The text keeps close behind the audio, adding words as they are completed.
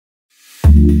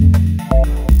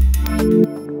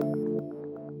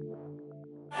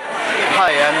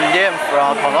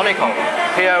now canonical.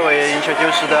 Here we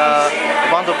introduce the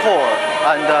Ubuntu core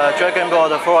and the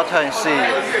Dragonboard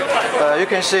 410C. You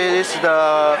can see this is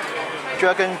the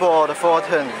Dragonboard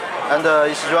 410 and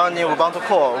it's running Ubuntu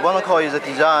core. Ubuntu core is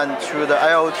designed to the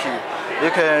IoT.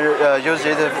 You can use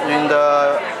it in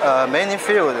the many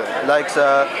fields like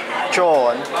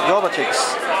drone,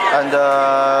 robotics, and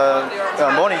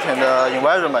monitoring the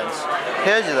environment.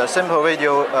 Here is a simple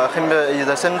video, is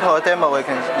a simple demo we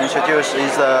can introduce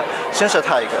is the sensor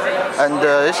tag. And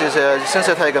this is a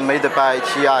sensor tag made by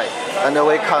TI. And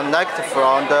we connect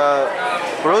from the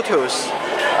Bluetooth.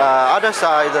 Other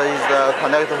side is the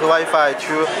connect to Wi-Fi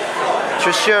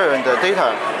to share the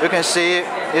data. You can see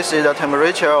this is the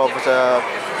temperature of the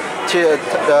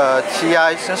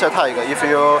TI sensor tag. If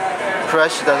you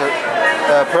press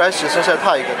the sensor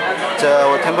tag,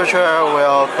 the temperature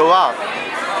will go up.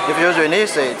 If you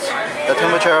release it, the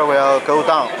temperature will go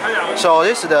down. So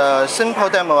this is the simple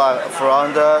demo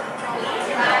from the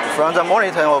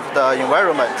monitoring of the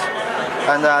environment.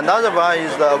 And another one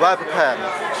is the webcam.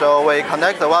 So we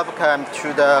connect the webcam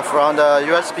from the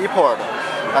USB port.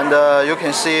 And you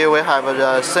can see we have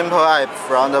the simple app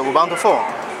from the Ubuntu phone.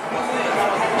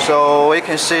 So we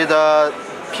can see the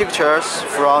pictures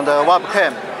from the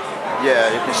webcam.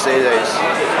 Yeah, you can see this.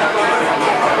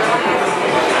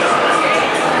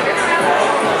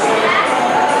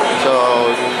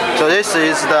 So this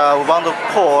is the Ubuntu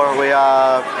core we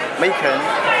are making.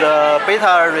 The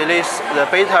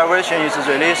beta version is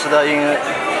released in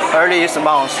early this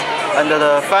month, and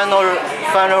the final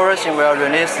version will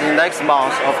release in next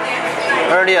month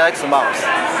early next month.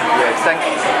 Yes, thank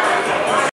you.